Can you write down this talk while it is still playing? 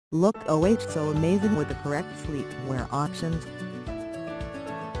Look so amazing with the correct sleepwear options.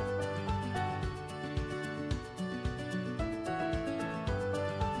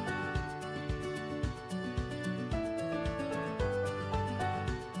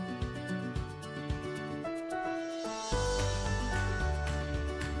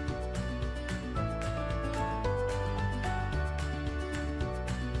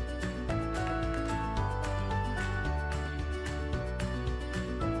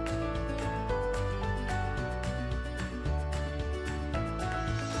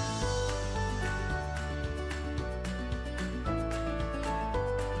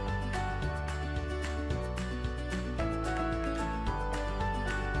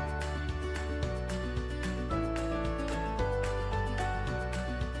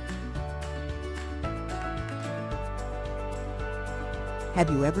 Have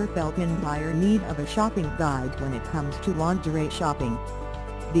you ever felt in dire need of a shopping guide when it comes to lingerie shopping?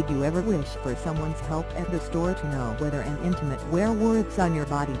 Did you ever wish for someone's help at the store to know whether an intimate wear works on your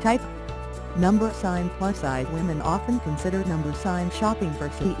body type? Plus-size women often consider shopping for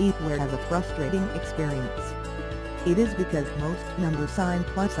sleepwear as a frustrating experience. It is because most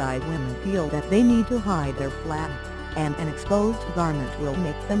plus-size women feel that they need to hide their flab, and an exposed garment will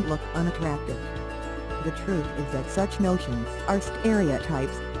make them look unattractive. The truth is that such notions are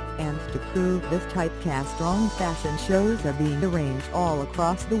stereotypes, and to prove this typecast, strong fashion shows are being arranged all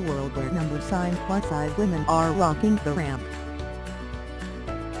across the world where plus-size women are rocking the ramp.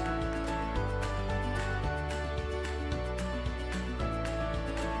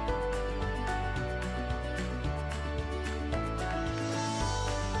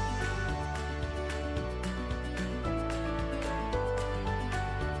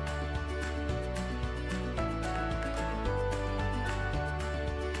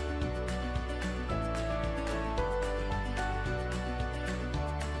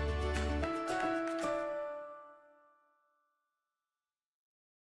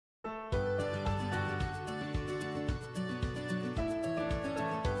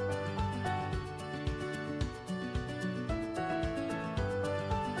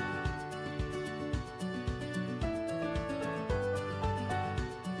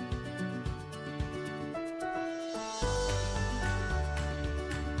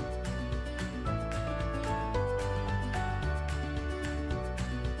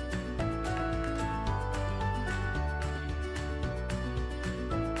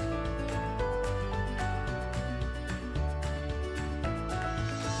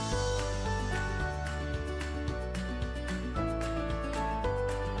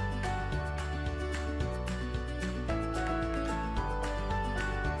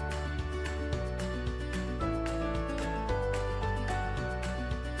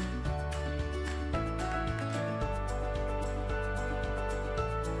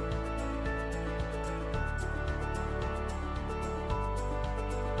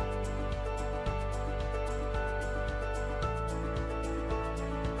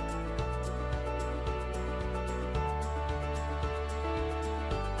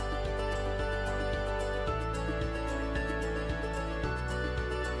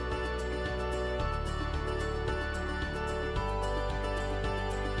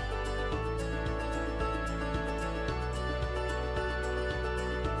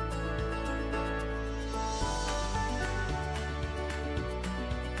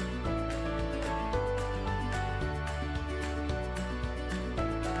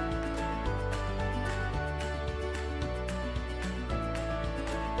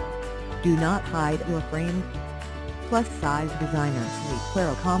 Do not hide your frame. Plus-size designer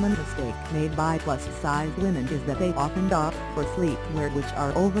sleepwear. A common mistake made by plus-size women is that they often opt for sleepwear which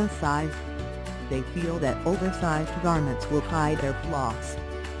are oversized. They feel that oversized garments will hide their flaws.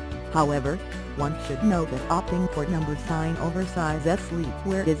 However, one should note that opting for oversized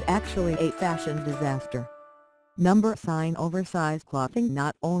sleepwear is actually a fashion disaster. Oversized clothing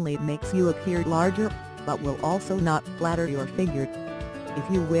not only makes you appear larger, but will also not flatter your figure. If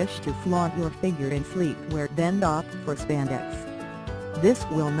you wish to flaunt your figure in sleepwear, then opt for spandex. This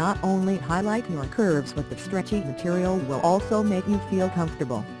will not only highlight your curves, but the stretchy material will also make you feel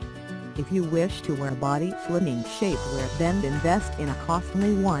comfortable. If you wish to wear body slimming shapewear, then invest in a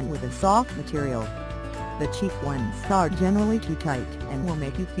costly one with a soft material. The cheap ones are generally too tight and will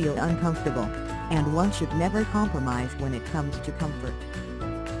make you feel uncomfortable, and one should never compromise when it comes to comfort.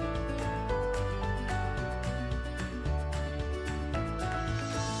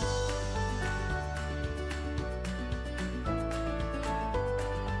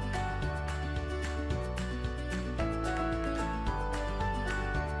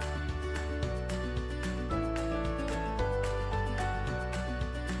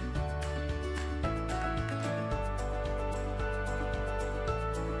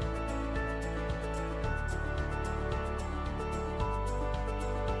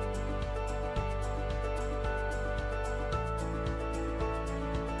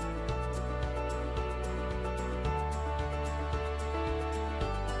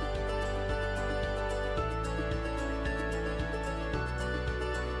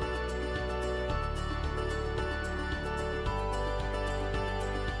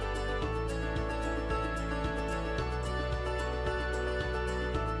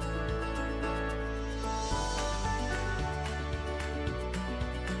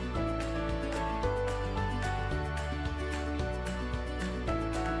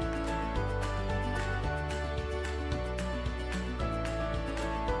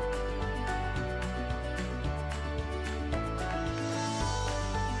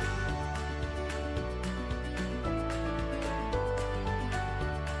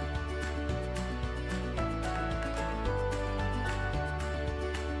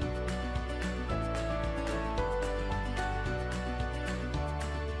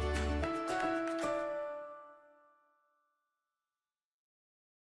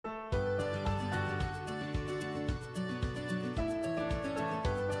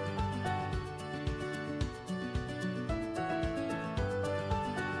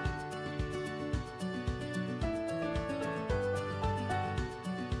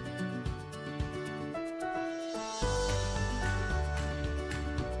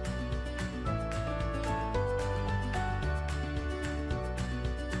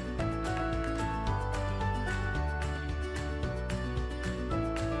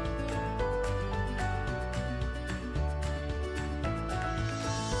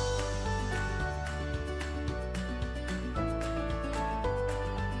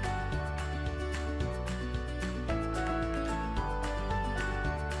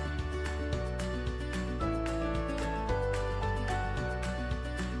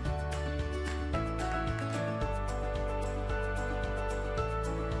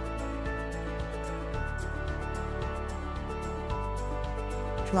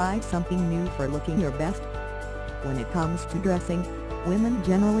 try something new for looking your best? When it comes to dressing, women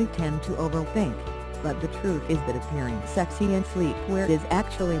generally tend to overthink, but the truth is that appearing sexy in sleepwear is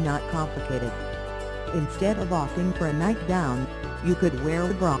actually not complicated. Instead of opting for a nightgown, you could wear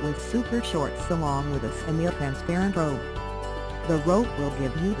a bra with super shorts along with a semi-transparent robe. The robe will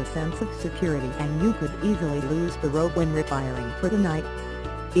give you the sense of security, and you could easily lose the robe when retiring for the night.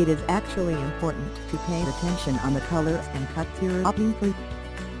 It is actually important to pay attention on the colors and cuts you're opting for.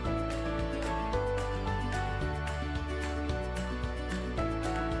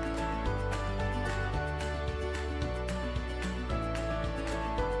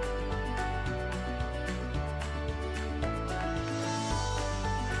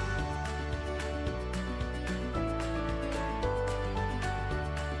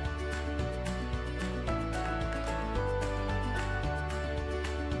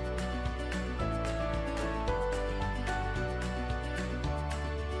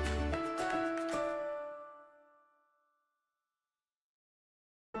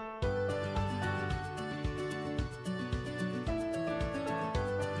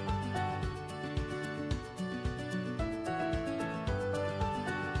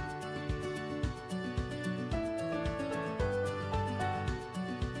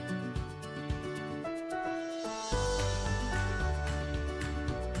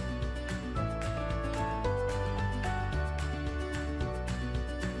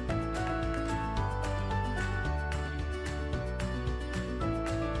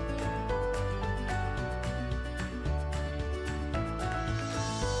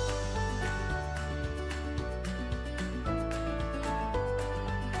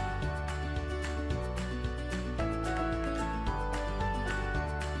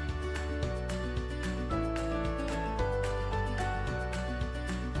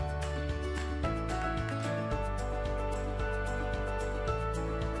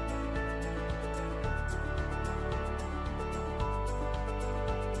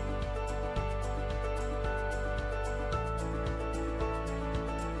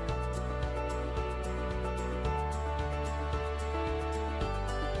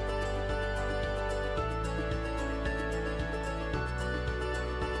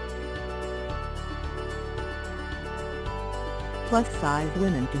 Plus-size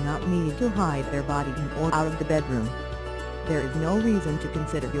women do not need to hide their body in or out of the bedroom. There is no reason to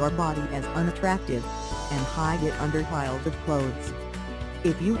consider your body as unattractive and hide it under piles of clothes.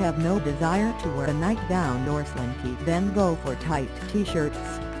 If you have no desire to wear a nightgown or slinky, then go for tight t-shirts.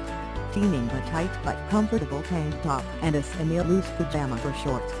 Teaming a tight but comfortable tank top and a semi-loose pajama or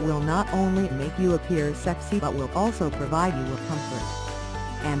shorts will not only make you appear sexy but will also provide you with comfort.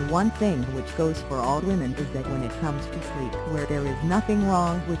 And one thing which goes for all women is that when it comes to sleepwear, there is nothing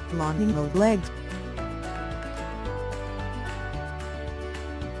wrong with flaunting those legs.